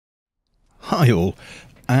Hi all,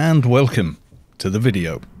 and welcome to the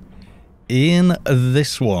video. In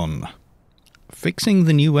this one, fixing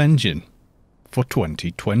the new engine for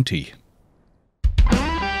 2020.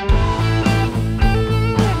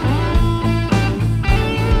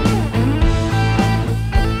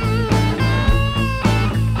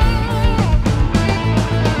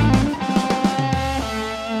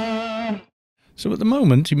 So at the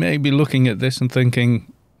moment you may be looking at this and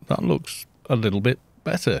thinking, that looks a little bit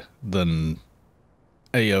better than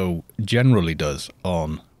AO generally does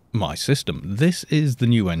on my system. This is the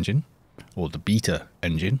new engine, or the beta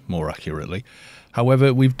engine more accurately.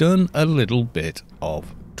 However, we've done a little bit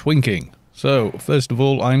of twinking. So first of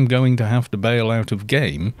all, I'm going to have to bail out of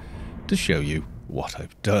game to show you what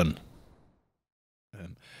I've done.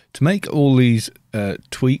 To make all these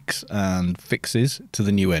tweaks and fixes to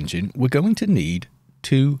the new engine, we're going to need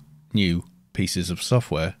two new pieces of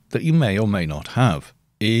software that you may or may not have.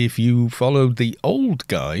 If you followed the old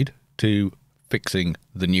guide to fixing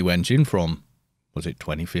the new engine from, was it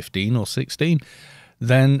 2015 or 16,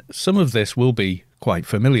 then some of this will be quite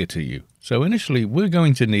familiar to you. So initially we're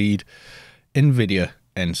going to need NVIDIA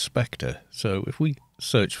Inspector. So if we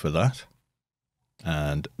search for that,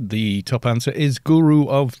 and the top answer is Guru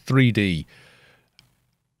of 3D,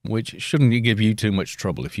 which shouldn't give you too much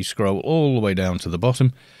trouble. If you scroll all the way down to the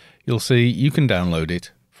bottom, you'll see you can download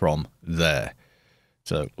it from there.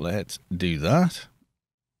 So let's do that.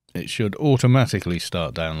 It should automatically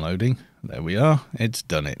start downloading. There we are. It's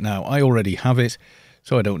done it. Now, I already have it,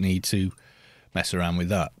 so I don't need to mess around with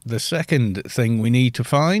that. The second thing we need to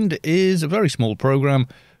find is a very small program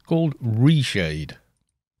called Reshade.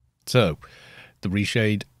 So the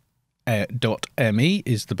reshade.me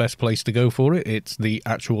is the best place to go for it. It's the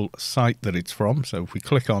actual site that it's from. So if we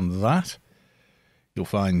click on that, you'll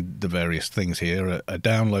find the various things here, a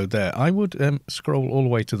download there. I would scroll all the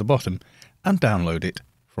way to the bottom and download it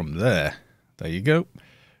from there. There you go.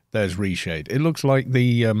 There's Reshade. It looks like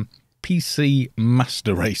the PC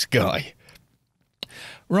Master Race guy.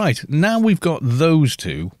 Right, now we've got those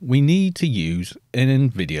two, we need to use an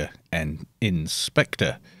NVIDIA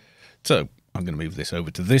Inspector. So I'm going to move this over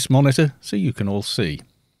to this monitor so you can all see.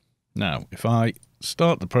 Now, if I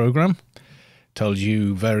start the program, tells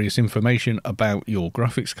you various information about your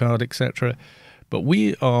graphics card, etc. But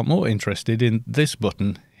we are more interested in this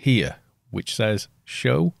button here, which says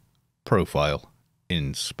Show Profile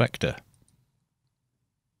Inspector.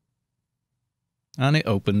 And it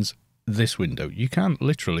opens this window. You can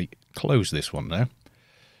literally close this one now.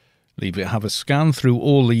 Leave it have a scan through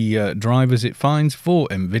all the drivers it finds for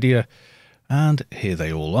NVIDIA, and here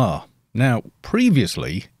they all are. Now,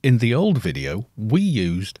 previously, in the old video, we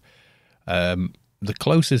used the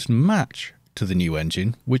closest match to the new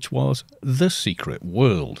engine, which was The Secret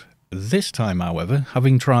World. This time, however,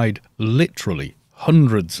 having tried literally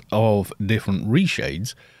hundreds of different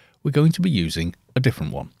reshades, we're going to be using a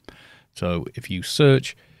different one. So if you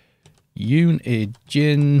search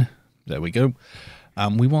Unigine, there we go,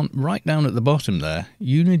 and we want right down at the bottom there,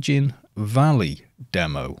 Unigine Valley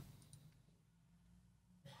Demo.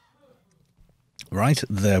 Right,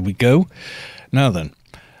 there we go. Now then,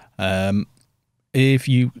 if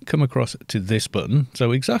you come across to this button,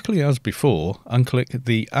 so exactly as before, and click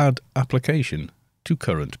the Add Application to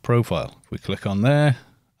Current Profile. If we click on there,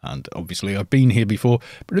 and obviously I've been here before,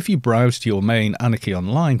 but if you browse to your main Anarchy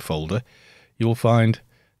Online folder, you'll find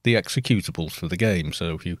the executables for the game.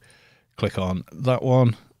 So if you click on that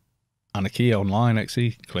one, Anarchy Online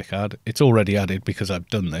XE, click Add. It's already added because I've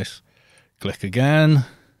done this. Click again,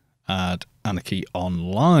 add Anarchy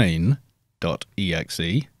Online.exe,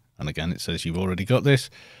 and again it says you've already got this,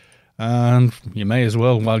 and you may as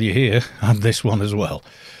well, while you're here, add this one as well.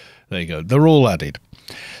 There you go, they're all added.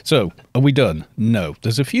 So are we done? No,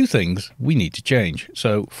 there's a few things we need to change.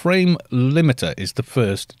 So frame limiter is the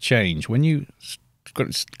first change. When you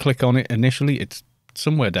click on it initially, it's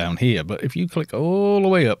somewhere down here, but if you click all the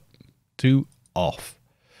way up to off,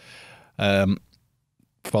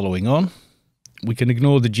 following on, we can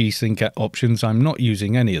ignore the G-Sync options. I'm not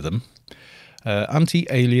using any of them.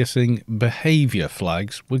 Anti-aliasing behavior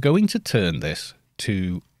flags, we're going to turn this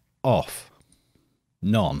to off,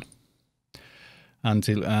 none.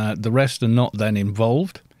 Until the rest are not then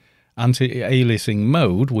involved. Anti-aliasing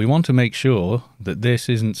mode, we want to make sure that this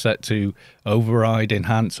isn't set to override,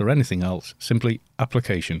 enhance, or anything else, simply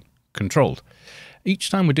application controlled.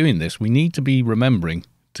 Each time we're doing this, we need to be remembering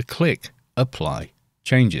to click Apply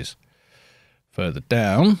Changes. Further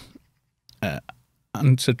down,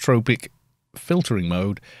 anisotropic filtering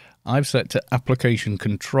mode, I've set to application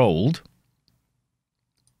controlled.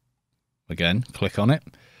 Again, click on it.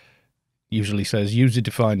 Usually says user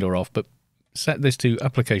defined or off, but set this to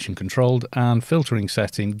application controlled and filtering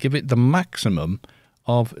setting, give it the maximum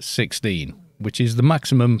of 16, which is the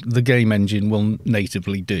maximum the game engine will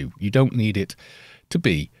natively do. You don't need it to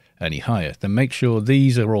be any higher. Then make sure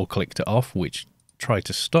these are all clicked off, which try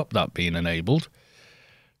to stop that being enabled.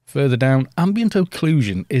 Further down, ambient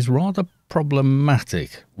occlusion is rather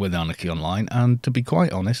problematic with Anarchy Online, and to be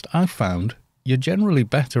quite honest, I've found you're generally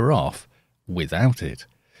better off without it.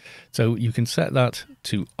 So you can set that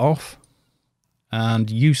to off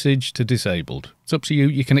and usage to disabled. It's up to you.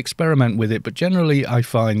 You can experiment with it, but generally I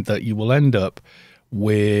find that you will end up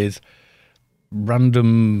with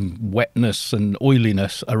random wetness and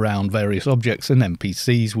oiliness around various objects and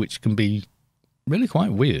NPCs, which can be really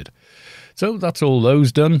quite weird. So that's all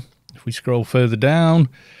those done. If we scroll further down,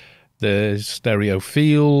 there's stereo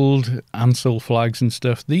field, Ansel flags and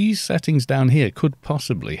stuff. These settings down here could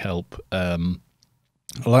possibly help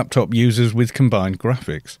laptop users with combined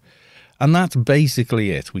graphics. And that's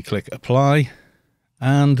basically it. We click apply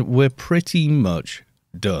and we're pretty much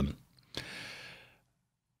done.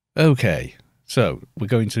 Okay, so we're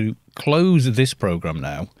going to close this program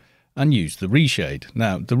now and use the reshade.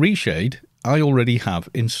 Now, the reshade I already have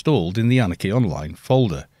installed in the Anarchy Online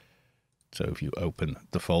folder. So if you open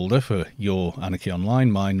the folder for your Anarchy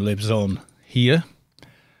Online, mine lives on here.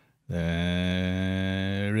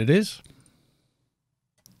 There it is.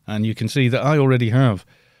 And you can see that I already have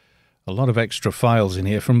a lot of extra files in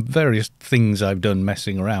here from various things I've done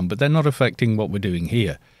messing around, but they're not affecting what we're doing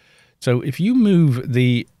here. So if you move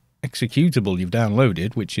the executable you've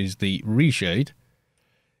downloaded, which is the reshade,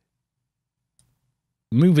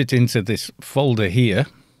 move it into this folder here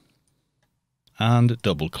and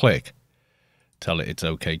double click. Tell it it's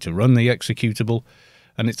okay to run the executable,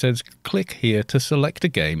 and it says click here to select a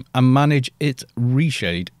game and manage its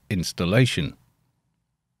reshade installation.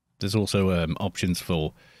 There's also options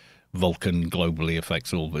for Vulkan globally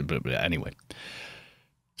affects all, but anyway.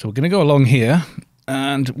 So we're going to go along here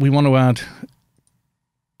and we want to add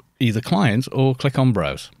either clients or click on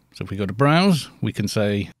browse. So if we go to browse, we can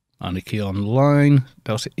say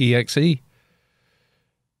anarchyonline.exe,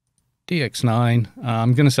 dx9,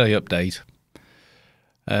 I'm going to say update.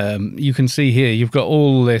 You can see here, you've got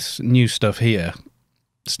all this new stuff here,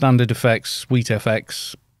 standard effects,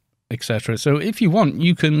 SweetFX, etc. So if you want,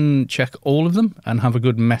 you can check all of them and have a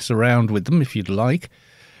good mess around with them if you'd like.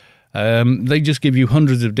 They just give you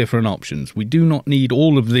hundreds of different options. We do not need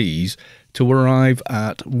all of these to arrive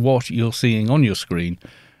at what you're seeing on your screen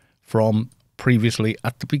from previously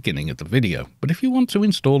at the beginning of the video. But if you want to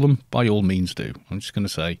install them, by all means do. I'm just going to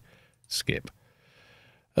say skip.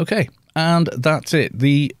 Okay, and that's it.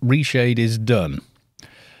 The reshade is done.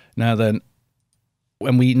 Now then,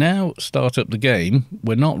 when we now start up the game,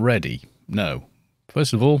 we're not ready. No.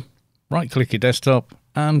 First of all, right-click your desktop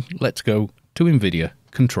and let's go to NVIDIA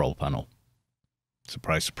Control Panel.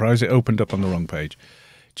 Surprise, surprise, it opened up on the wrong page.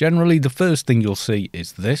 Generally, the first thing you'll see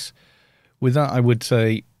is this. With that, I would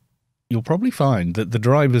say you'll probably find that the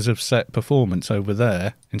drivers have set performance over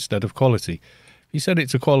there instead of quality. If you set it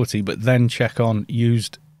to quality, but then check on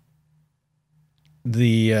used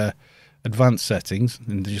the advanced settings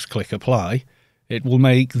and just click apply, it will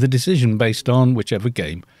make the decision based on whichever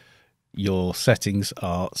game your settings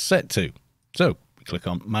are set to. So we click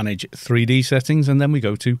on manage 3D settings and then we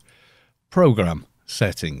go to program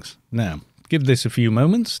settings. Now give this a few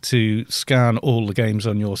moments to scan all the games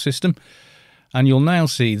on your system, and you'll now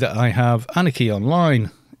see that I have Anarchy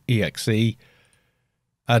Online EXE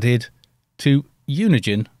added to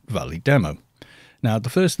Unigine Valley Demo. Now, the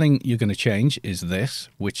first thing you're going to change is this,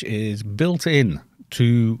 which is built in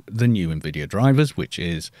to the new NVIDIA drivers, which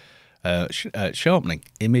is sharpening,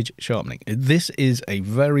 image sharpening. This is a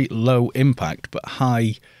very low impact but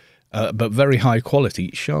very high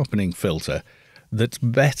quality sharpening filter that's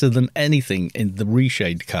better than anything in the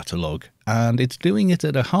reshade catalog, and it's doing it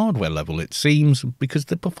at a hardware level, it seems, because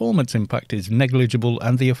the performance impact is negligible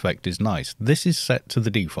and the effect is nice. This is set to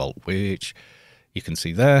the default, which you can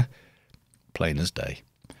see there, plain as day.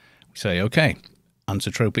 We say OK.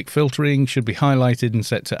 Anisotropic filtering should be highlighted and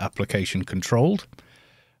set to application controlled.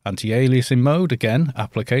 Anti-aliasing mode, again,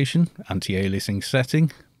 application, anti-aliasing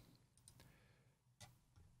setting.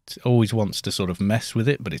 It always wants to sort of mess with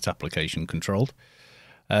it, but it's application controlled.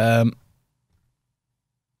 Yeah,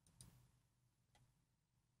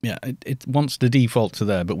 it wants the default to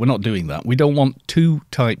there, but we're not doing that. We don't want two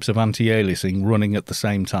types of anti-aliasing running at the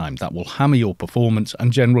same time. That will hammer your performance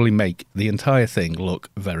and generally make the entire thing look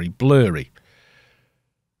very blurry.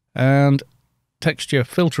 And texture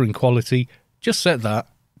filtering quality, just set that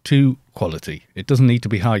to quality. It doesn't need to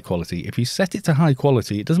be high quality. If you set it to high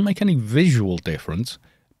quality, it doesn't make any visual difference,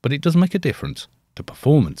 but it does make a difference to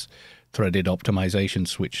performance. Threaded optimization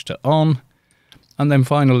switched to on, and then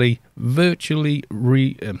finally virtual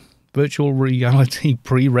reality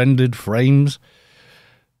pre-rendered frames.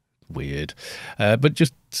 Weird, but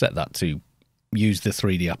just set that to use the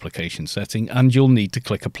 3D application setting, and you'll need to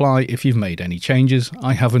click apply if you've made any changes.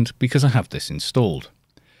 I haven't, because I have this installed.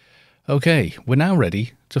 Okay, we're now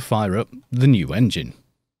ready to fire up the new engine.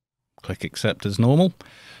 Click accept as normal,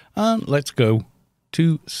 and let's go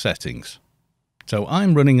to settings. So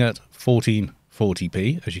I'm running at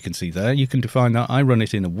 1440p, as you can see there. You can define that. I run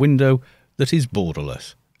it in a window that is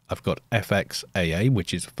borderless. I've got FXAA,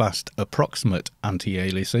 which is fast approximate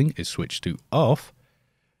anti-aliasing, is switched to off.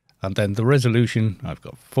 And then the resolution, I've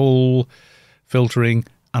got full, filtering,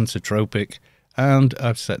 anisotropic, and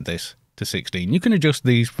I've set this to 16. You can adjust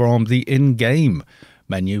these from the in-game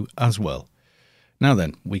menu as well. Now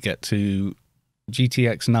then, we get to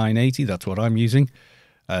GTX 980, that's what I'm using.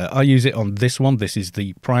 I use it on this one. This is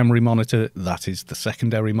the primary monitor, that is the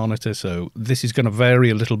secondary monitor, so this is going to vary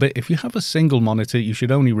a little bit. If you have a single monitor, you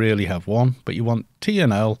should only really have one, but you want T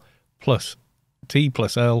and L plus T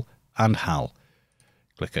plus L and HAL.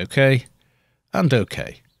 Click OK, and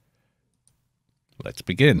OK. Let's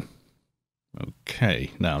begin.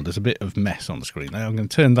 Okay, now there's a bit of mess on the screen. Now I'm going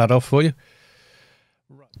to turn that off for you.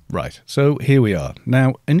 Right, so here we are.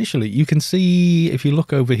 Now, initially, you can see, if you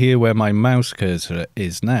look over here where my mouse cursor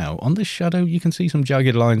is now, on this shadow, you can see some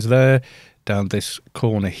jagged lines there. Down this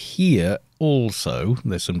corner here, also,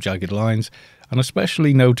 there's some jagged lines, and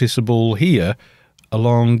especially noticeable here,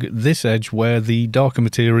 along this edge where the darker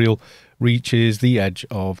material reaches the edge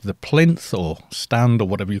of the plinth or stand or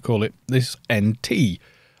whatever you call it. This NT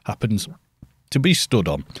happens to be stood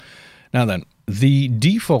on. Now then, the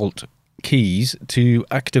default keys to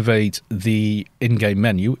activate the in-game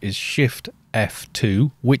menu is Shift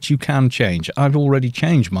F2, which you can change. I've already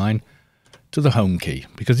changed mine to the home key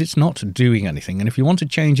because it's not doing anything. And if you want to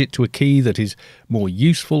change it to a key that is more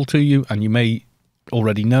useful to you, and you may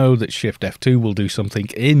already know that Shift F2 will do something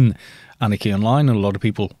in Anarchy Online, and a lot of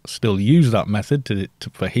people still use that method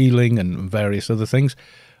for healing and various other things.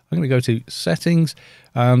 I'm going to go to settings,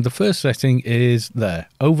 and the first setting is there,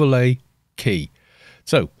 overlay key.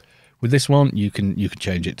 So with this one, you can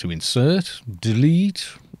change it to insert, delete,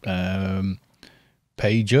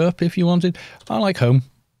 page up if you wanted. I like home,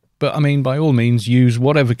 but I mean, by all means, use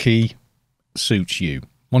whatever key suits you.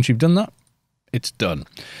 Once you've done that, it's done.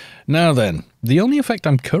 Now then, the only effect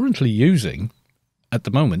I'm currently using at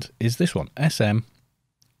the moment is this one, SMAA.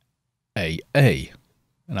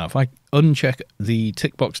 Now, if I uncheck the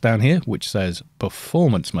tick box down here, which says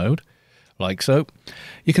performance mode, like so,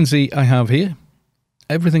 you can see I have here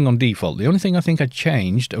everything on default. The only thing I think I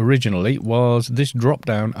changed originally was this drop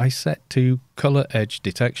down I set to color edge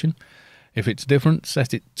detection. If it's different,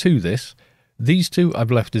 set it to this. These two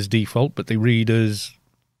I've left as default, but they read as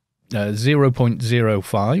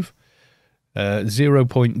 0.05,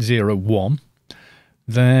 0.01.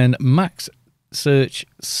 Then max search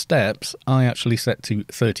steps I actually set to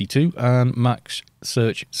 32, and max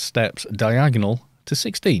search steps diagonal to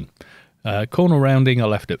 16. Corner rounding I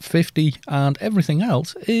left at 50, and everything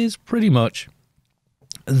else is pretty much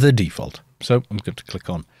the default. So I'm going to click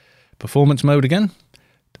on performance mode again,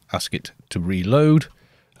 ask it to reload,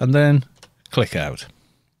 and then click out.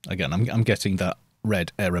 Again, I'm getting that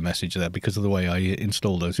red error message there because of the way I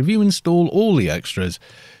install those. If you install all the extras,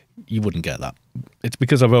 you wouldn't get that. It's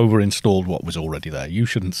because I've over-installed what was already there. You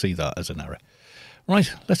shouldn't see that as an error.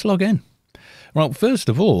 Right, let's log in. Well, first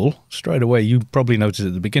of all, straight away, you probably noticed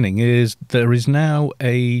at the beginning, is there is now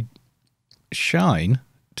a shine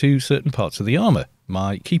to certain parts of the armor.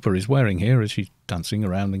 My keeper is wearing here as she's dancing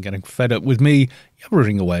around and getting fed up with me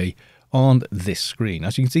yabbering away on this screen.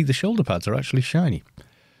 As you can see, the shoulder pads are actually shiny.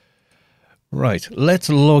 Right, let's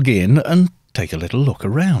log in and take a little look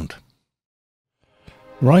around.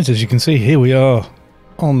 Right, as you can see, here we are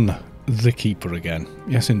on the keeper again.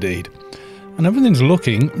 Yes, indeed. And everything's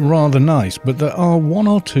looking rather nice, but there are one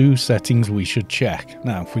or two settings we should check.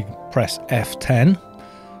 Now, if we press F10,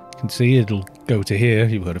 you can see it'll go to here.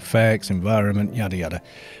 You've got effects, environment, yada yada.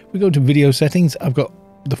 We go to video settings. I've got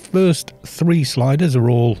the first three sliders are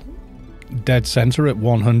all dead center at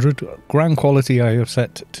 100. Ground quality I have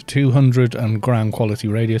set to 200, and ground quality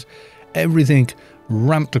radius. Everything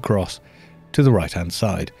ramped across to the right hand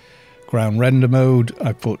side. Ground render mode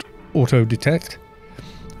I put auto detect.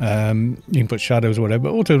 You can put shadows or whatever,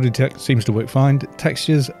 but auto detect seems to work fine.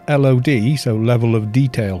 Textures LOD, so level of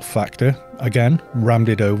detail factor, again rammed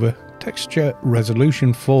it over. Texture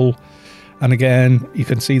resolution full, and again you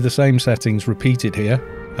can see the same settings repeated here.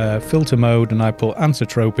 filter mode, and I put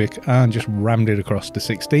anisotropic and just rammed it across to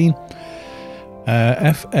 16.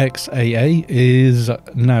 FXAA is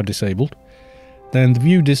now disabled. Then the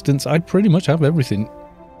view distance, I pretty much have everything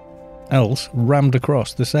else rammed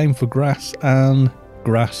across. The same for grass and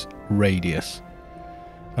grass radius.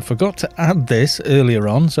 I forgot to add this earlier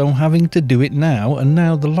on, so I'm having to do it now, and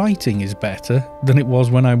now the lighting is better than it was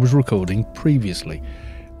when I was recording previously.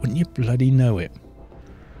 Wouldn't you bloody know it?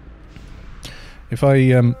 If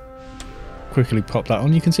I quickly pop that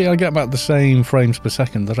on, you can see I get about the same frames per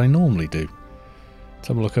second that I normally do. Let's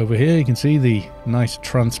have a look over here. You can see the nice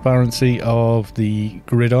transparency of the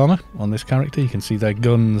grid armor on this character. You can see their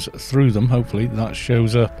guns through them. Hopefully that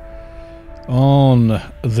shows up on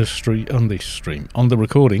the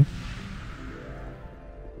recording,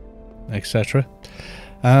 etc.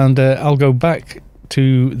 And I'll go back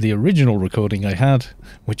to the original recording I had,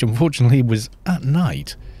 which unfortunately was at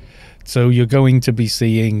night. So you're going to be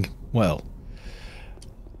seeing, well,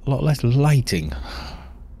 a lot less lighting.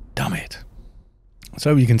 Damn it.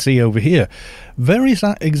 So you can see over here, various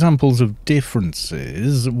examples of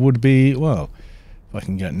differences would be, well, if I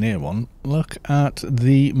can get near one, look at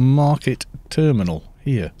the market terminal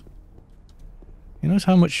here. You notice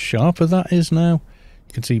how much sharper that is now?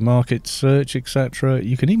 You can see market search, etc.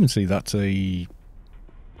 You can even see that's a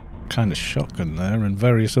kind of shotgun there, and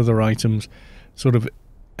various other items sort of,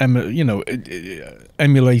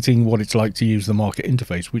 emulating what it's like to use the market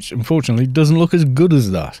interface, which unfortunately doesn't look as good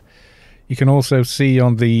as that. You can also see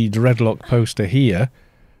on the Dreadlock poster here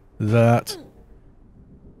that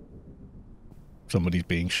somebody's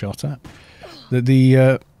being shot at. That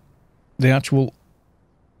the actual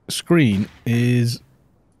screen has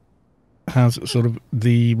sort of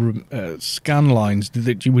the scan lines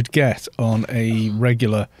that you would get on a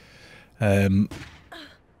regular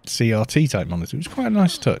CRT type monitor. It's quite a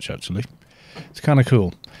nice touch, actually. It's kind of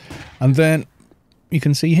cool. And then you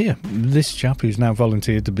can see here, this chap who's now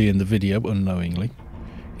volunteered to be in the video unknowingly.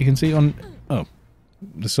 You can see on... oh,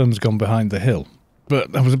 the sun's gone behind the hill.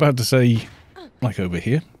 But I was about to say, like over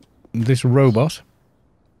here, this robot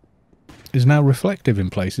is now reflective in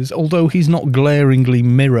places, although he's not glaringly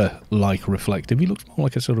mirror-like reflective. He looks more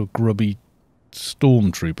like a sort of grubby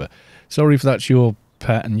stormtrooper. Sorry if that's your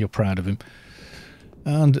pet and you're proud of him.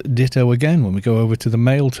 And ditto again when we go over to the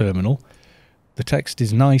mail terminal. The text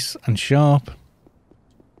is nice and sharp.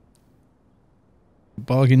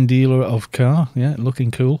 Bargain dealer of car, yeah, looking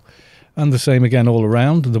cool. And the same again all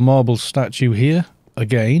around. The marble statue here,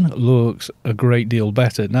 again, looks a great deal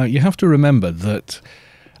better. Now, you have to remember that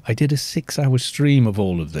I did a 6-hour stream of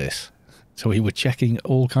all of this. So we were checking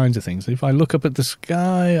all kinds of things. If I look up at the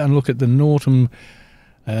sky and look at the Norton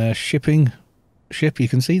ship, you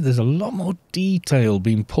can see there's a lot more detail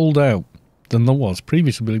being pulled out than there was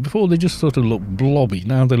previously. Before, they just sort of looked blobby.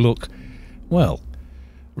 Now they look, well,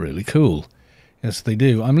 really cool. Yes, they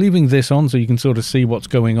do. I'm leaving this on so you can sort of see what's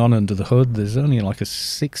going on under the hood. There's only like a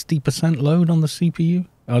 60% load on the CPU,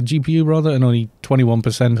 GPU rather, and only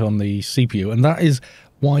 21% on the CPU. And that is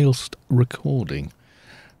whilst recording.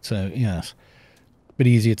 So, yes. A bit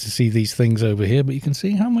easier to see these things over here, but you can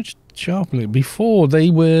see how much sharply. Before, they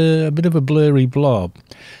were a bit of a blurry blob.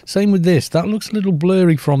 Same with this. That looks a little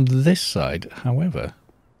blurry from this side. However,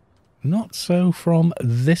 not so from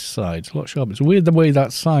this side. It's a lot sharper. It's weird the way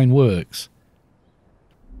that sign works.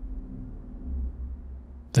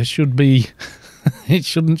 There should be... it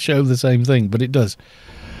shouldn't show the same thing, but it does.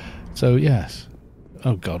 So, yes.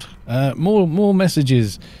 Oh, God. More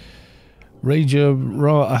messages.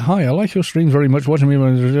 Rager, hi, I like your streams very much. Watching me...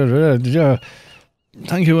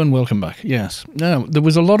 Thank you and welcome back. Yes. Now, there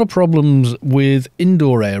was a lot of problems with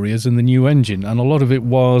indoor areas in the new engine, and a lot of it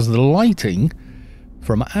was the lighting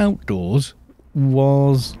from outdoors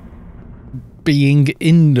was being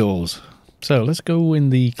indoors. So let's go in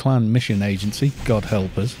the clan mission agency, God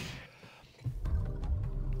help us.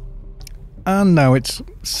 And now it's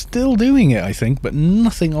still doing it, I think, but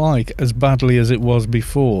nothing like as badly as it was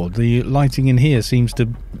before. The lighting in here seems to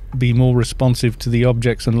be more responsive to the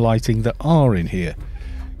objects and lighting that are in here.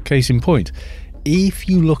 Case in point, if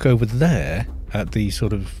you look over there at the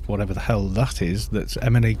sort of whatever the hell that is that's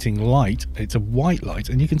emanating light, it's a white light,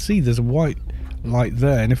 and you can see there's a white light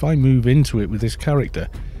there, and if I move into it with this character,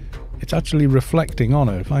 it's actually reflecting on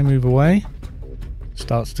it. If I move away, it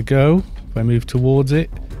starts to go. If I move towards it,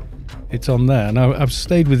 it's on there. Now, I've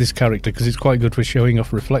stayed with this character because it's quite good for showing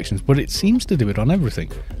off reflections, but it seems to do it on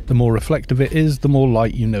everything. The more reflective it is, the more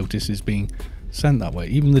light you notice is being sent that way.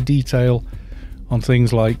 Even the detail on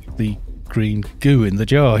things like the green goo in the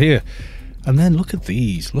jar here. And then look at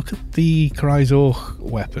these. Look at the Kreisor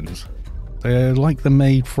weapons. They're like they're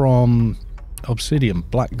made from obsidian,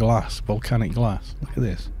 black glass, volcanic glass. Look at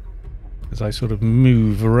this. As I sort of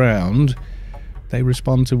move around, they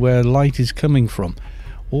respond to where light is coming from.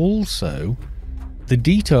 Also, the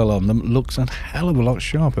detail on them looks a hell of a lot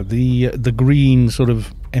sharper. The green sort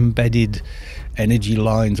of embedded energy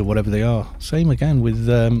lines or whatever they are. Same again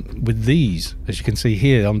with these, as you can see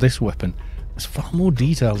here on this weapon. There's far more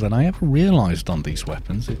detail than I ever realised on these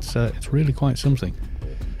weapons. It's really quite something.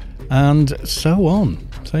 And so on.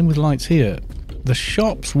 Same with lights here. The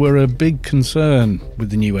shops were a big concern with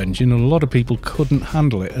the new engine, and a lot of people couldn't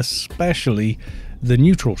handle it, especially the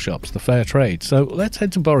neutral shops, the fair trade. So let's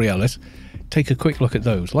head to Borealis, take a quick look at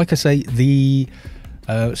those. Like I say, the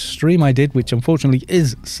stream I did, which unfortunately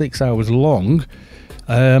is 6 hours long,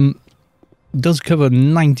 does cover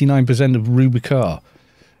 99% of Rubicar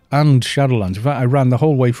and Shadowlands. In fact, I ran the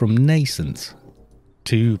whole way from Nascent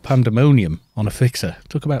to Pandemonium on a fixer. It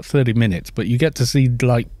took about 30 minutes, but you get to see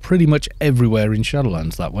like pretty much everywhere in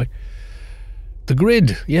Shadowlands that way. The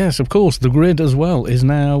grid, yes, of course, the grid as well is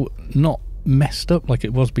now not messed up like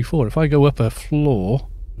it was before. If I go up a floor,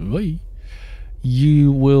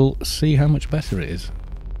 you will see how much better it is.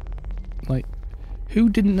 Like, who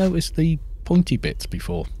didn't notice the pointy bits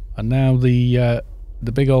before? And now the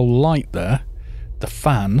big old light there, the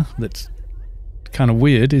fan that's kind of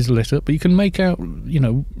weird, is lit up, but you can make out, you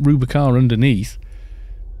know, Rubicar underneath,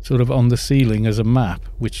 sort of on the ceiling as a map,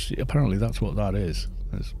 which apparently that's what that is.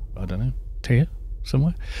 There's, I don't know, tier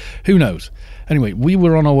somewhere? Who knows? Anyway, we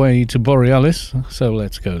were on our way to Borealis, so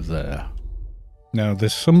let's go there. Now,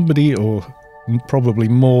 there's somebody, or probably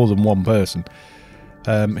more than one person,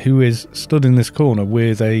 who is stood in this corner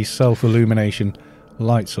with a self-illumination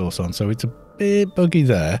light source on, so it's a bit buggy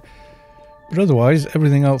there. But otherwise,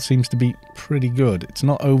 everything else seems to be pretty good. It's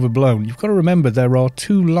not overblown. You've got to remember there are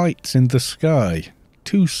two lights in the sky,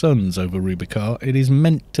 two suns over Rubicar. It is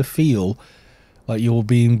meant to feel like you're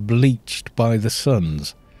being bleached by the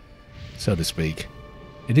suns, so to speak.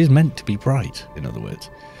 It is meant to be bright, in other words.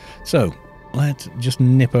 So, let's just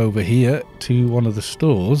nip over here to one of the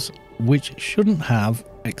stores, which shouldn't have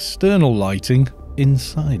external lighting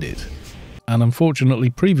inside it. And unfortunately,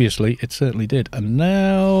 previously, it certainly did. And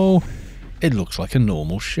now it looks like a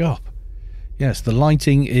normal shop. Yes, the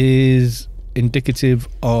lighting is indicative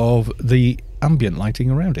of the ambient lighting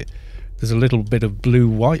around it. There's a little bit of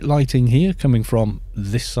blue-white lighting here coming from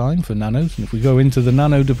this sign for nanos. And if we go into the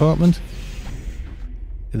nano department,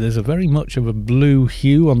 there's a very much of a blue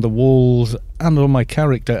hue on the walls and on my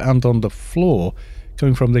character and on the floor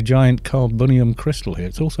coming from the giant carbonium crystal here.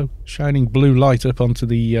 It's also shining blue light up onto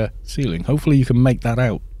the ceiling. Hopefully you can make that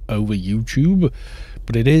out over YouTube,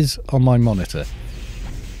 but it is on my monitor.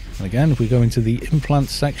 And again, if we go into the implant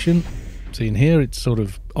section, see in here it's sort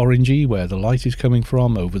of orangey where the light is coming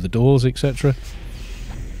from, over the doors, etc.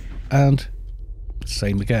 And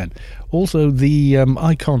same again. Also, the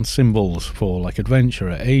icon symbols for like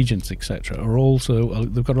adventurer, agents, etc. are also,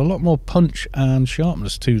 they've got a lot more punch and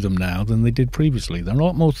sharpness to them now than they did previously. They're a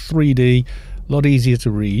lot more 3D, a lot easier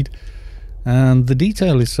to read, and the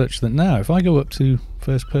detail is such that now if I go up to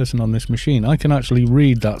first person on this machine, I can actually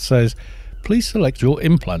read that says, please select your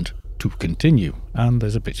implant to continue, and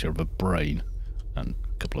there's a picture of a brain and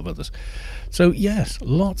a couple of others. So yes,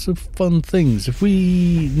 lots of fun things. If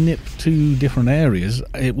we nip to different areas,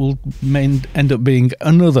 it will end up being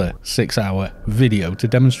another 6-hour video to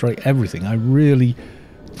demonstrate everything. I really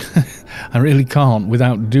I really can't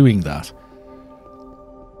without doing that.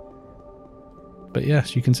 But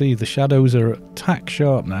yes, you can see the shadows are tack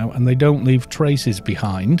sharp now, and they don't leave traces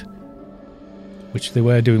behind, which they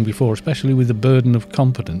were doing before, especially with the burden of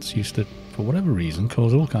competence used to, for whatever reason,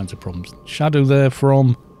 cause all kinds of problems. Shadow there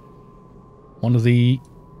from one of the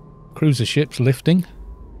cruiser ships lifting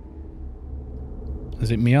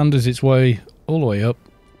as it meanders its way all the way up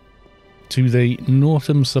to the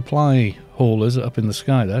Northam supply haulers up in the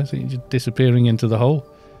sky there. So you're just disappearing into the hole.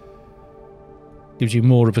 Gives you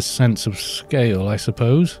more of a sense of scale, I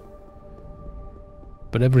suppose.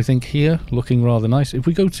 But everything here looking rather nice. If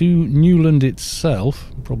we go to Newland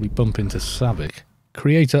itself, we'll probably bump into Savick,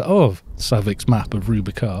 creator of Savick's map of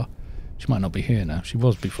Rubicar. She might not be here now. She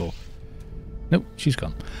was before. Nope, she's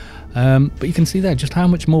gone. But you can see there just how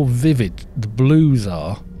much more vivid the blues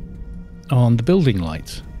are on the building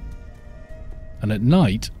lights. And at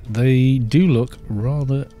night, they do look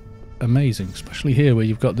rather amazing, especially here where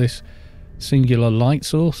you've got this singular light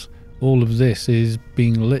source. All of this is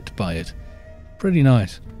being lit by it. Pretty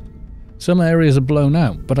nice. Some areas are blown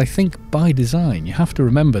out, but I think by design you have to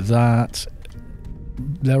remember that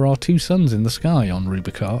there are two suns in the sky on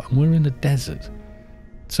Rubicar and we're in a desert.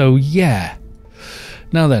 So yeah.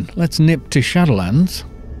 Now then, let's nip to Shadowlands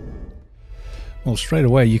Well, straight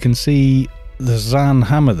away you can see the Zan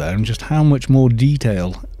hammer there and just how much more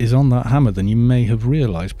detail is on that hammer than you may have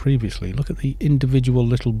realised previously. Look at the individual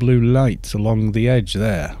little blue lights along the edge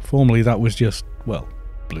there. Formerly that was just, well,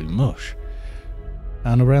 blue mush.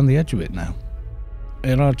 And around the edge of it now,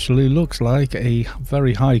 it actually looks like a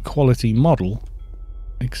very high quality model,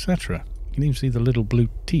 etc. You can even see the little blue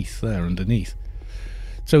teeth there underneath.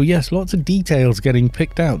 So yes, lots of details getting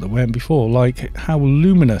picked out that weren't before, like how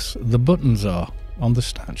luminous the buttons are on the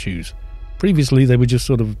statues. Previously they were just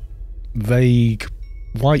sort of vague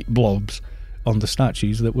white blobs on the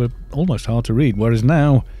statues that were almost hard to read, whereas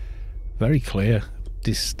now, very clear,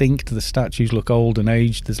 distinct. The statues look old and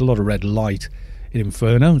aged. There's a lot of red light in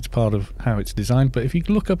Inferno, it's part of how it's designed, but if you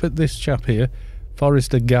look up at this chap here,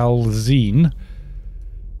 Forrester Galzine,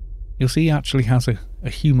 you'll see he actually has a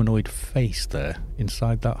humanoid face there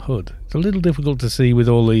inside that hood. It's a little difficult to see with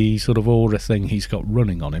all the sort of aura thing he's got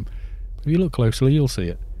running on him. If you look closely, you'll see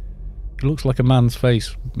it. It looks like a man's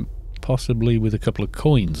face, possibly with a couple of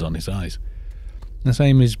coins on his eyes. The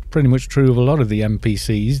same is pretty much true of a lot of the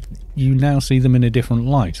NPCs. You now see them in a different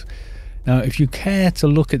light. Now, if you care to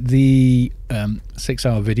look at the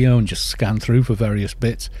 6-hour video and just scan through for various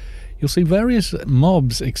bits, you'll see various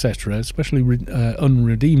mobs, etc., especially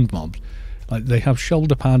unredeemed mobs. Like they have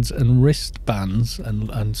shoulder pads and wristbands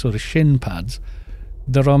and sort of shin pads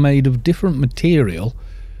that are made of different material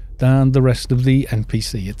than the rest of the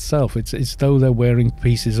NPC itself. It's as though they're wearing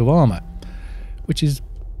pieces of armour, which is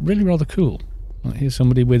really rather cool. Like here's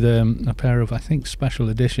somebody with a pair of, I think, special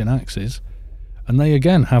edition axes, and they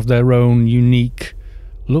again have their own unique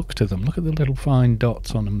look to them. Look at the little fine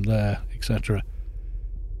dots on them there, etc.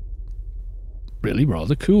 Really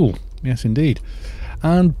rather cool. Yes, indeed.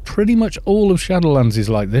 And pretty much all of Shadowlands is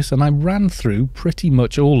like this, and I ran through pretty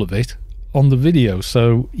much all of it on the video,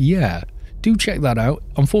 so yeah, do check that out.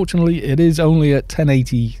 Unfortunately, it is only at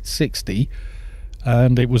 1080-60,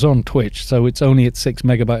 and it was on Twitch, so it's only at 6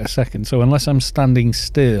 megabytes a second, so unless I'm standing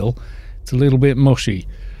still, it's a little bit mushy.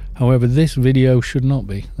 However, this video should not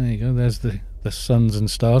be. There you go, there's the suns and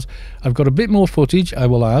stars. I've got a bit more footage, I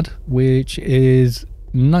will add, which is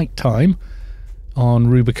nighttime on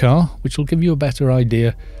Rubicon, which will give you a better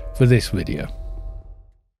idea for this video.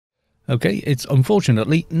 Okay, it's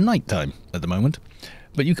unfortunately nighttime at the moment,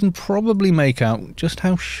 but you can probably make out just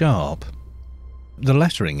how sharp the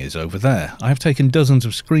lettering is over there. I've taken dozens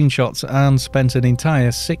of screenshots and spent an entire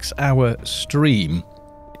 6-hour stream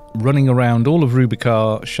running around all of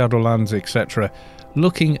Rubicon, Shadowlands, etc.,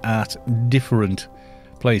 looking at different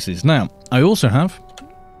places. Now, I also have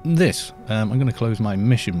this. I'm going to close my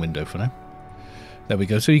mission window for now. There we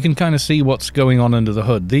go, so you can kind of see what's going on under the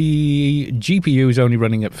hood. The GPU is only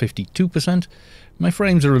running at 52%. My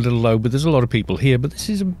frames are a little low, but there's a lot of people here, but this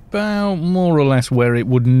is about more or less where it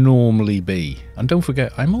would normally be. And don't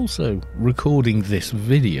forget, I'm also recording this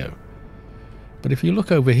video. But if you look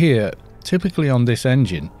over here, typically on this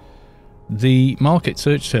engine, the market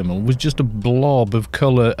search terminal was just a blob of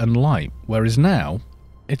colour and light, whereas now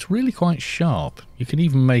it's really quite sharp. You can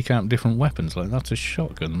even make out different weapons, like that's a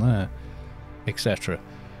shotgun there, etc.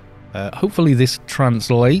 Hopefully this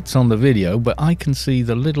translates on the video, but I can see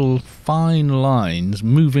the little fine lines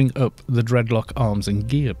moving up the Dreadlock Arms and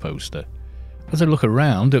Gear poster. As I look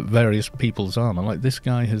around at various people's armour, like this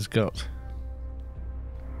guy has got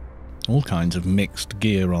all kinds of mixed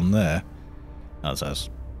gear on there, as has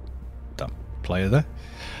that player there.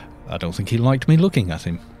 I don't think he liked me looking at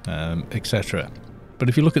him, etc. But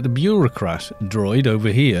if you look at the bureaucrat droid over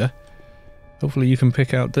here, hopefully you can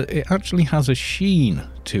pick out that it actually has a sheen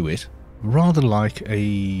to it, rather like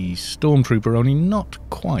a stormtrooper, only not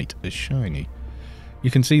quite as shiny.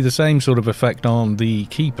 You can see the same sort of effect on the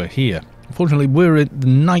Keeper here. Unfortunately, we're at the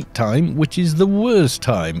night time, which is the worst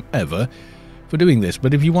time ever for doing this,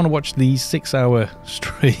 but if you want to watch the 6-hour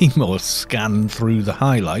stream or scan through the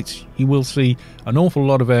highlights, you will see an awful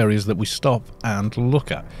lot of areas that we stop and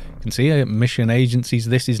look at. You can see here, mission agencies,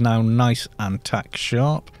 this is now nice and tack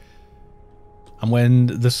sharp. And when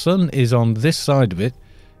the sun is on this side of it,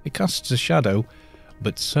 it casts a shadow,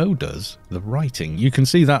 but so does the writing. You can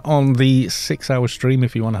see that on the 6-hour stream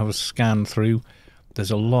if you want to have a scan through.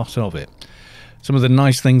 There's a lot of it. Some of the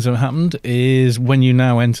nice things that have happened is when you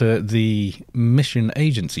now enter the mission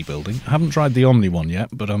agency building. I haven't tried the Omni one yet,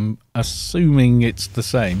 but I'm assuming it's the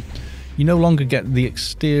same. You no longer get the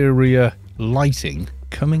exterior lighting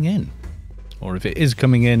coming in. Or if it is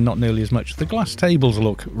coming in, not nearly as much. The glass tables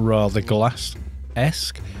look rather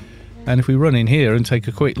glass-esque. And if we run in here and take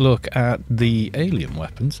a quick look at the alien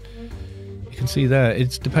weapons, you can see there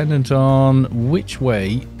it's dependent on which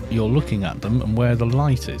way you're looking at them and where the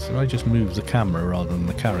light is. So I just move the camera rather than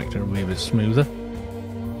the character and be a bit smoother.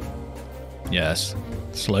 Yes,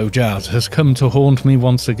 slow jazz has come to haunt me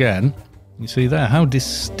once again. You see there how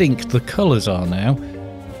distinct the colours are now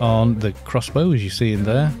on the crossbow, as you see in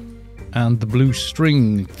there, and the blue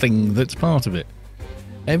string thing that's part of it.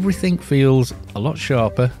 Everything feels a lot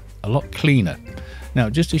sharper, a lot cleaner. Now,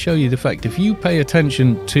 just to show you the effect, if you pay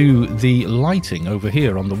attention to the lighting over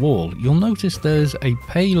here on the wall, you'll notice there's a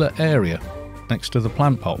paler area next to the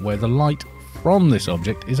plant pot where the light from this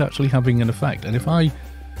object is actually having an effect. And if I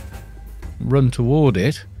run toward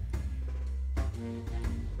it,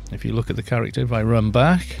 if you look at the character, if I run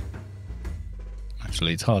back,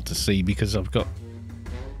 actually it's hard to see because I've got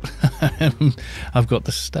I've got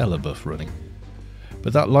the stellar buff running,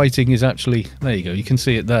 but that lighting is actually, there you go, you can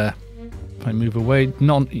see it there. If I move away,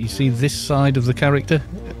 you see this side of the character,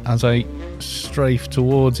 as I strafe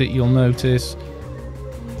towards it, you'll notice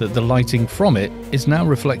that the lighting from it is now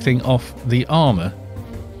reflecting off the armour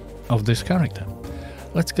of this character.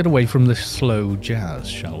 Let's get away from this slow jazz,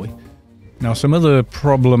 shall we? Now, some other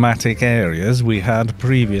problematic areas we had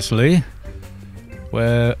previously,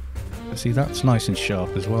 where, see, that's nice and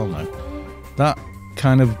sharp as well now. That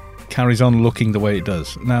kind of carries on looking the way it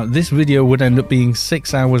does. Now, this video would end up being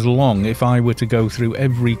 6 hours long if I were to go through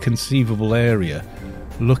every conceivable area,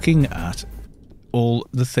 looking at all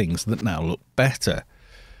the things that now look better.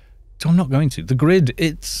 So I'm not going to. The grid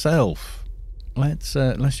itself, let's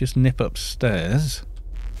just nip upstairs.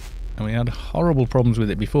 And we had horrible problems with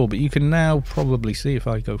it before, but you can now probably see, if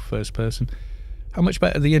I go first person, how much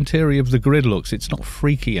better the interior of the grid looks. It's not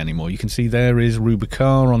freaky anymore. You can see there is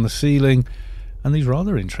Rubicar on the ceiling, and these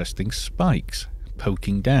rather interesting spikes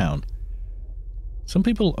poking down. Some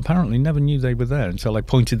people apparently never knew they were there until I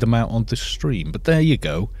pointed them out on the stream, but there you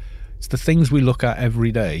go. It's the things we look at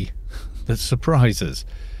every day that surprise us.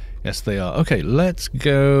 Yes, they are. Okay, let's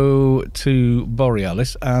go to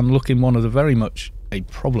Borealis and look in one of the very much a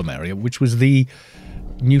problem area, which was the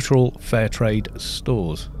neutral fair trade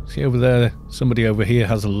stores. See over there, somebody over here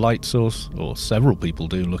has a light source, or several people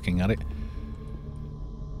do looking at it.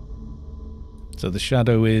 So the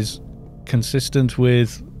shadow is consistent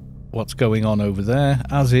with what's going on over there,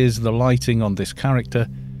 as is the lighting on this character.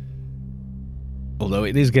 Although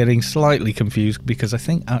it is getting slightly confused because I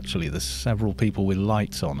think actually there's several people with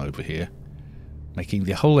lights on over here, making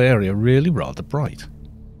the whole area really rather bright.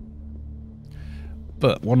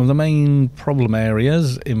 But one of the main problem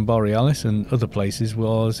areas in Borealis and other places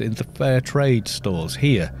was in the fair trade stores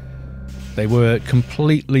here. They were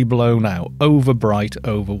completely blown out, over bright,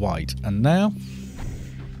 over white, and now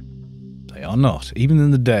they are not. Even in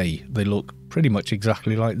the day, they look pretty much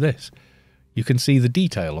exactly like this. You can see the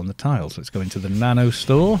detail on the tiles. Let's go into the nano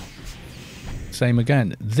store. Same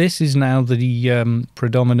again. This is now the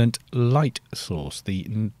predominant light source,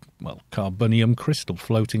 the, well, carbonium crystal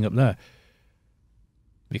floating up there.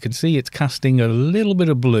 You can see it's casting a little bit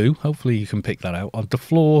of blue, hopefully you can pick that out, on the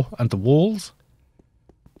floor and the walls,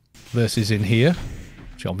 versus in here,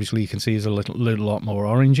 which obviously you can see is a little lot more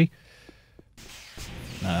orangey.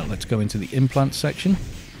 Let's go into the implant section.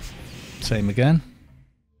 Same again.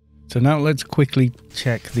 So now let's quickly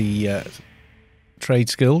check the trade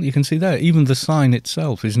skill. You can see there, even the sign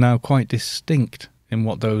itself is now quite distinct in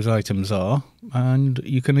what those items are, and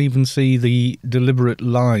you can even see the deliberate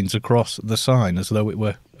lines across the sign as though it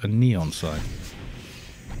were a neon sign.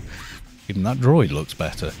 Even that droid looks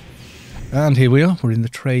better. And here we are, we're in the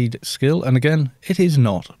trade skill, and again, it is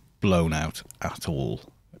not blown out at all.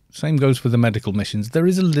 Same goes for the medical missions. There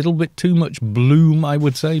is a little bit too much bloom, I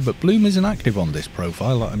would say, but bloom isn't active on this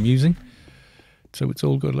profile that I'm using, so it's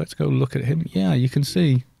all good. Let's go look at him. Yeah, you can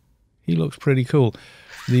see he looks pretty cool.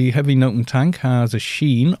 The heavy Noten tank has a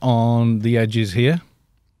sheen on the edges here.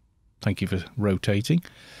 Thank you for rotating.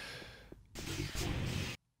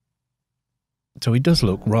 So he does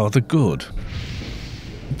look rather good.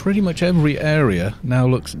 Pretty much every area now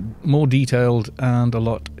looks more detailed and a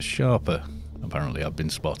lot sharper. Apparently I've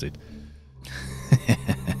been spotted.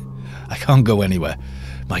 I can't go anywhere.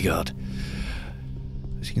 My God.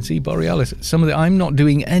 As you can see, Borealis, I'm not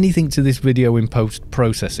doing anything to this video in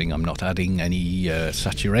post-processing. I'm not adding any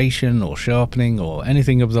saturation or sharpening or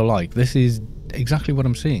anything of the like. This is exactly what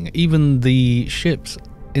I'm seeing. Even the ships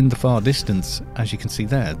in the far distance, as you can see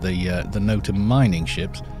there, the Noten mining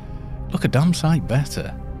ships, look a damn sight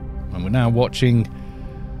better. And we're now watching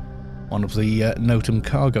one of the Noten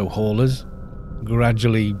cargo haulers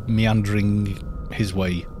gradually meandering his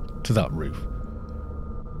way to that roof.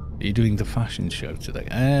 Are you doing the fashion show today?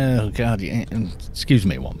 Oh, God. Excuse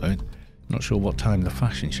me one moment. Not sure what time the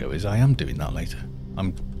fashion show is. I am doing that later.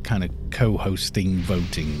 I'm kind of co-hosting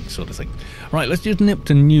voting sort of thing. Right, let's just nip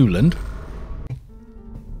to Newland.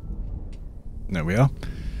 There we are.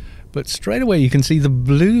 But straight away you can see the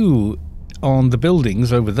blue on the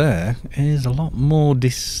buildings over there is a lot more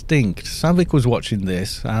distinct. Savik was watching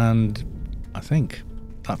this, and I think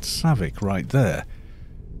that's Savik right there.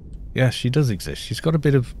 Yes, she does exist. She's got a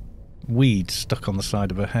bit of weed stuck on the side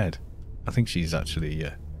of her head. I think she's actually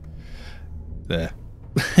there.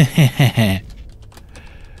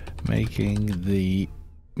 making the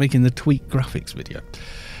tweak graphics video.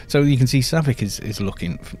 So you can see Savik is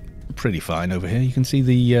looking pretty fine over here. You can see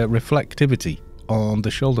the reflectivity on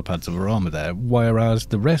the shoulder pads of her armor there, whereas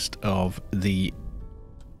the rest of the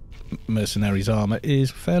mercenary's armor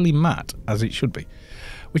is fairly matte, as it should be,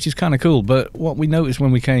 which is kind of cool. But what we noticed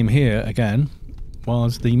when we came here again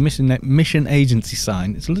was the mission agency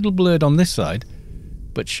sign. It's a little blurred on this side,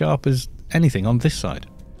 but sharp as anything on this side,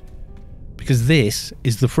 because this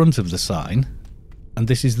is the front of the sign and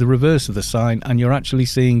this is the reverse of the sign, and you're actually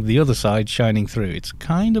seeing the other side shining through. It's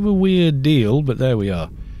kind of a weird deal, but there we are.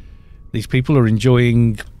 These people are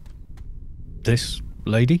enjoying this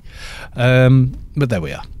lady, but there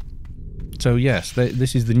we are. So yes,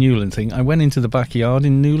 this is the Newland thing. I went into the backyard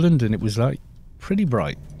in Newland and it was like pretty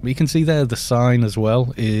bright. You can see there the sign as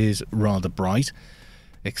well is rather bright,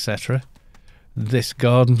 etc. This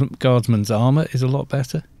guardsman's armor is a lot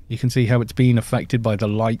better. You can see how it's being affected by the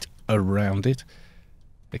light around it,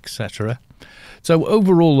 etc. So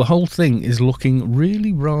overall the whole thing is looking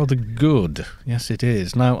really rather good. Yes, it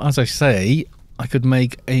is. Now, as I say, I could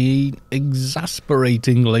make an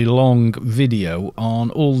exasperatingly long video on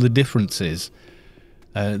all the differences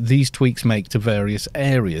these tweaks make to various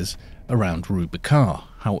areas around Rubicon.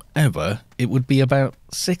 However, it would be about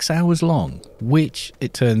 6 hours long, which,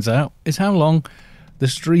 it turns out, is how long the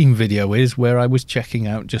stream video is, where I was checking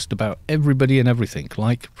out just about everybody and everything.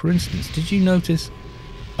 Like, for instance, did you notice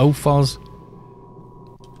Ophos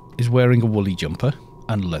is wearing a woolly jumper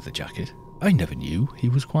and leather jacket? I never knew he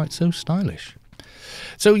was quite so stylish.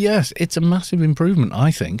 So yes, it's a massive improvement,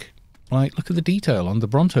 I think. Like, look at the detail on the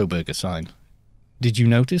Bronto Burger sign. Did you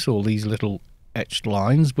notice all these little etched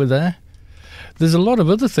lines were there? There's a lot of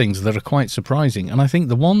other things that are quite surprising, and I think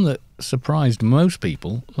the one that surprised most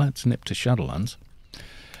people, let's nip to Shadowlands,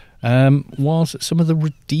 was some of the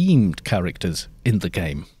redeemed characters in the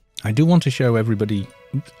game. I do want to show everybody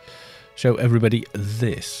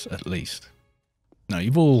this, at least. Now,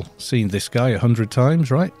 you've all seen this guy 100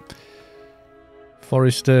 times, right?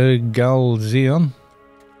 Forrester Galzeon.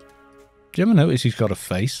 Do you ever notice he's got a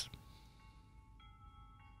face?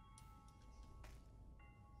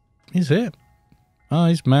 He's here.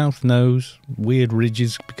 Eyes, mouth, nose, weird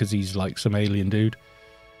ridges because he's like some alien dude.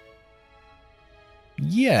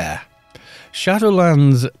 Yeah.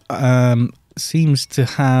 Shadowlands seems to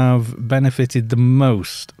have benefited the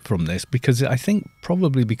most from this, because I think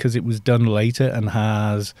probably because it was done later and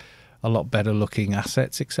has a lot better looking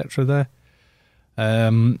assets, etc. there.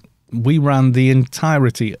 We ran the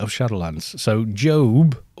entirety of Shadowlands. So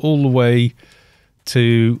Job all the way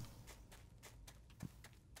to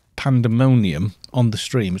Pandemonium on the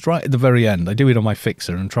stream. It's right at the very end. I do it on my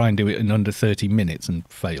fixer and try and do it in under 30 minutes and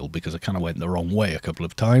fail because I kind of went the wrong way a couple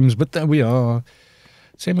of times, but there we are.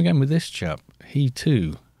 Same again with this chap. He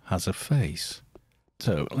too has a face.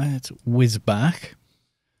 So let's whiz back.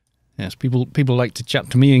 Yes, people like to chat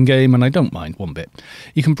to me in game, and I don't mind one bit.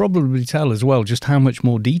 You can probably tell as well just how much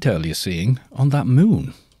more detail you're seeing on that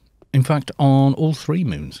moon. In fact, on all 3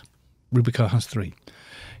 moons. Rubicon has 3.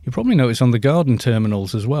 You probably notice on the garden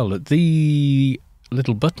terminals as well that the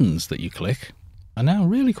little buttons that you click are now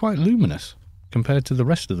really quite luminous compared to the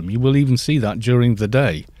rest of them. You will even see that during the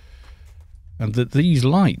day. And that these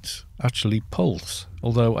lights actually pulse.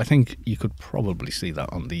 Although I think you could probably see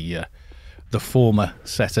that on the former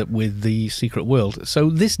setup with the Secret World. So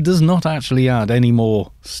this does not actually add any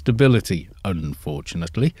more stability,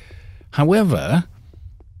 unfortunately. However,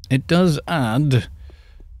 it does add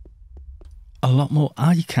a lot more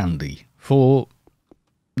eye candy for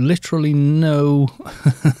literally no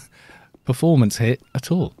performance hit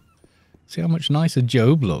at all. See how much nicer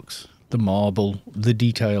Job looks. The marble, the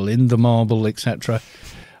detail in the marble, etc.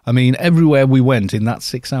 I mean, everywhere we went in that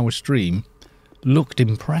 6-hour stream looked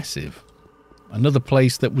impressive. Another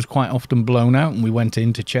place that was quite often blown out and we went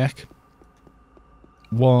in to check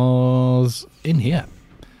was in here,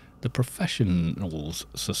 the Professionals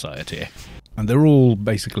Society. And they're all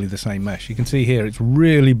basically the same mesh. You can see here it's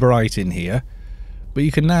really bright in here, but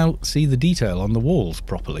you can now see the detail on the walls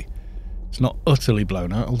properly. It's not utterly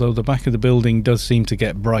blown out, although the back of the building does seem to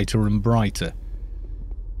get brighter and brighter.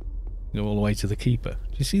 Go all the way to the keeper.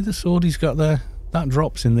 Do you see the sword he's got there? That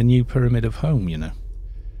drops in the new Pyramid of Home, you know.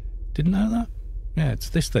 Didn't know that? Yeah, it's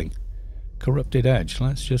this thing. Corrupted Edge.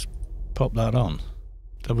 Let's just pop that on.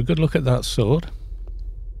 Have a good look at that sword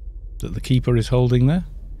that the keeper is holding there.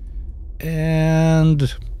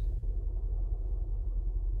 And...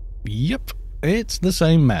 yep, it's the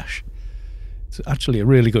same mesh. It's actually a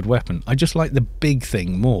really good weapon. I just like the big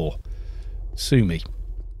thing more. Sue me.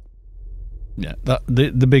 Yeah,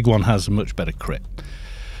 the big one has a much better crit.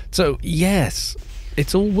 So, yes,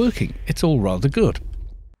 it's all working. It's all rather good.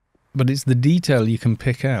 But it's the detail you can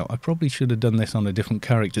pick out. I probably should have done this on a different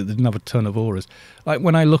character that didn't have a ton of auras. Like,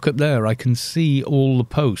 when I look up there, I can see all the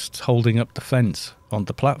posts holding up the fence on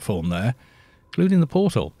the platform there, including the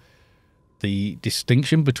portal. The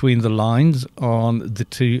distinction between the lines on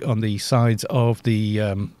the sides of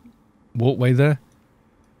the walkway there.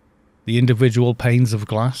 The individual panes of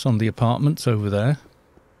glass on the apartments over there.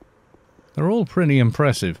 They're all pretty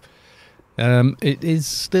impressive. It is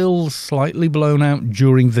still slightly blown out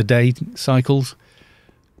during the day cycles.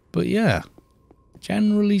 But yeah,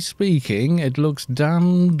 generally speaking, it looks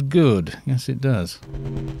damned good. Yes, it does.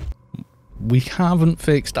 We haven't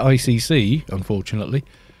fixed ICC, unfortunately.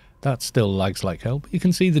 That still lags like hell. But you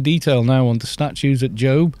can see the detail now on the statues at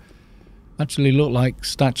Job. Actually look like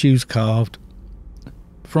statues carved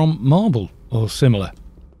from marble or similar.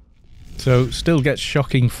 So still gets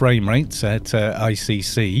shocking frame rates at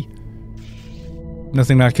ICC.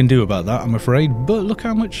 Nothing I can do about that, I'm afraid, but look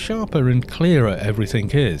how much sharper and clearer everything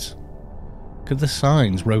is. Look at the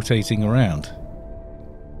signs rotating around.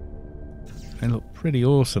 They look pretty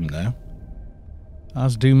awesome now.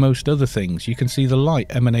 As do most other things. You can see the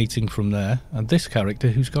light emanating from there, and this character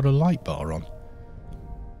who's got a light bar on.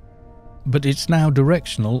 But it's now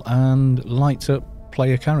directional and lights up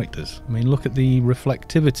player characters. I mean, look at the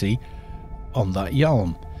reflectivity on that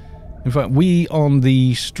Yalm. In fact, we on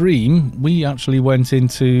the stream, we actually went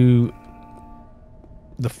into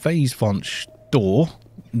the Phase Font store,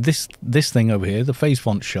 this thing over here, the Phase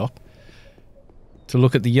Font shop, to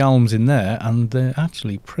look at the Yalms in there, and they're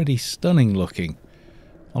actually pretty stunning looking.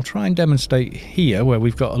 I'll try and demonstrate here where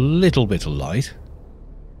we've got a little bit of light.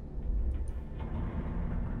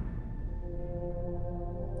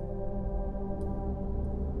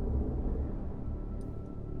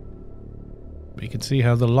 You can see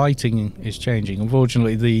how the lighting is changing.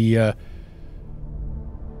 Unfortunately, the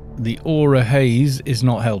aura haze is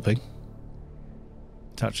not helping.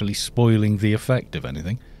 It's actually spoiling the effect, if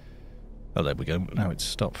anything. Oh, there we go. Now it's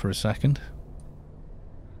stopped for a second.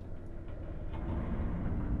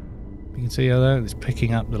 You can see how there it's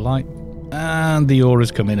picking up the light. And the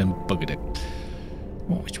aura's come in and buggered it.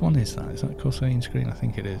 Which one is that? Is that Corsair screen? I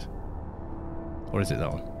think it is. Or is it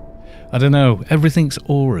that one? I don't know. Everything's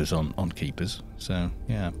auras on Keepers. So,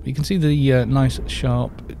 yeah. You can see the nice,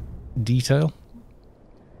 sharp detail.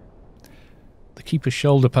 The Keeper's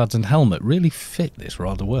shoulder pads and helmet really fit this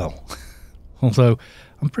rather well. Although,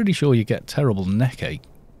 I'm pretty sure you get terrible neck ache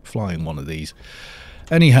flying one of these.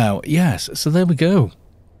 Anyhow, yes. So there we go.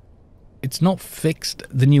 It's not fixed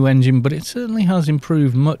the new engine, but it certainly has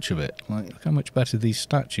improved much of it. Like, look how much better these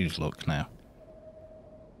statues look now.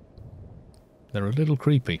 They're a little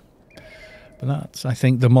creepy. But that's, I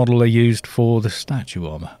think, the model they used for the statue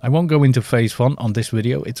armor. I won't go into Phase Font on this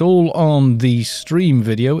video. It's all on the stream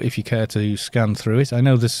video if you care to scan through it. I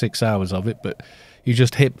know there's 6 hours of it, but you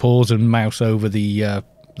just hit pause and mouse over the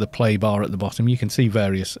play bar at the bottom. You can see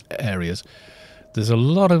various areas. There's a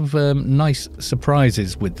lot of nice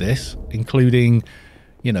surprises with this, including,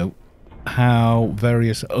 you know, how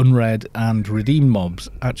various unread and redeemed mobs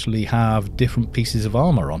actually have different pieces of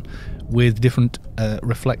armor on with different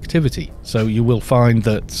reflectivity. So you will find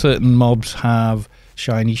that certain mobs have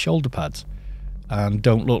shiny shoulder pads and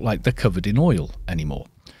don't look like they're covered in oil anymore.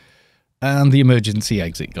 And the emergency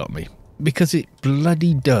exit got me, because it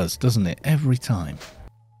bloody does, doesn't it, every time.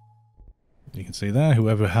 You can see there,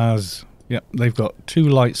 whoever has... Yep, they've got 2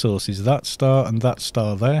 light sources, that star and that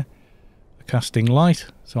star there, casting light,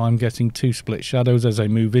 so I'm getting 2 split shadows as I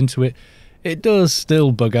move into it. It does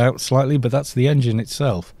still bug out slightly, but that's the engine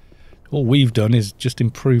itself. All we've done is just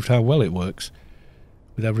improved how well it works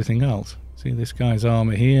with everything else. See this guy's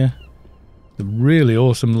armor here, the really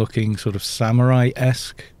awesome looking sort of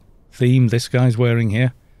samurai-esque theme this guy's wearing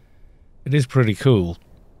here. It is pretty cool.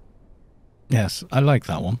 Yes, I like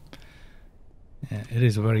that one. Yeah, it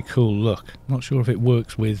is a very cool look. Not sure if it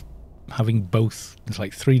works with having both. There's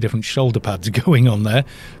like 3 different shoulder pads going on there.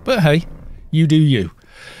 But hey, you do you.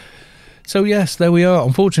 So yes, there we are.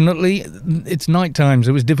 Unfortunately, it's night time, so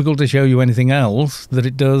it was difficult to show you anything else that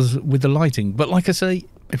it does with the lighting. But like I say,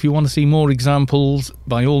 if you want to see more examples,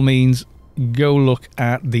 by all means, go look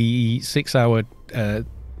at the 6-hour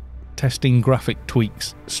testing graphic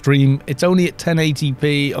tweaks stream. It's only at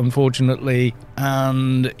 1080p, unfortunately,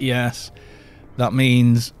 and yes, that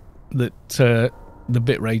means that the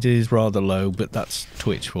bitrate is rather low, but that's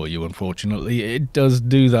Twitch for you, unfortunately. It does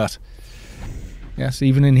do that. Yes,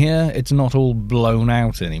 even in here, it's not all blown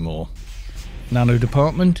out anymore. Nano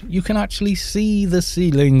department, you can actually see the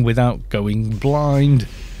ceiling without going blind.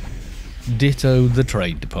 Ditto the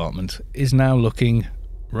trade department is now looking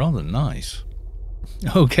rather nice.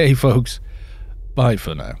 Okay, folks, bye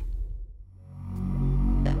for now.